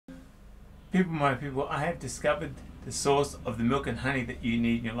People, I have discovered the source of the milk and honey that you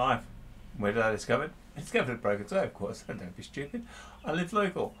need in your life. Where did I discover it? I discovered it at Broken Way, of course. I don't be stupid. I live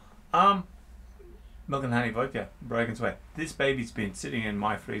local. Milk and Honey Vodka, Broken Way. This baby's been sitting in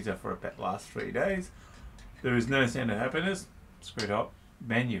my freezer for about the last 3 days. There is no sound of happiness. Screw it up.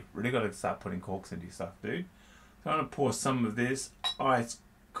 Man, you've really got to start putting corks into your stuff, dude. So I'm going to pour some of this ice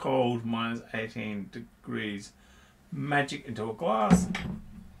cold, minus 18 degrees magic into a glass.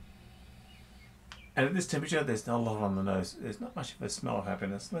 And at this temperature, there's not a lot on the nose. There's not much of a smell of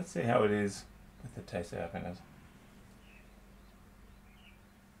happiness. Let's see how it is with the taste of happiness.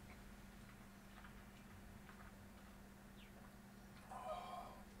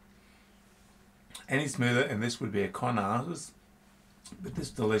 Any smoother, and this would be a con artist, but this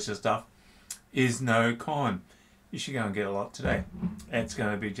delicious stuff is no con. You should go and get a lot today. It's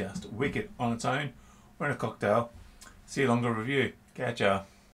going to be just wicked on its own or in a cocktail. See you longer review. Catch ya.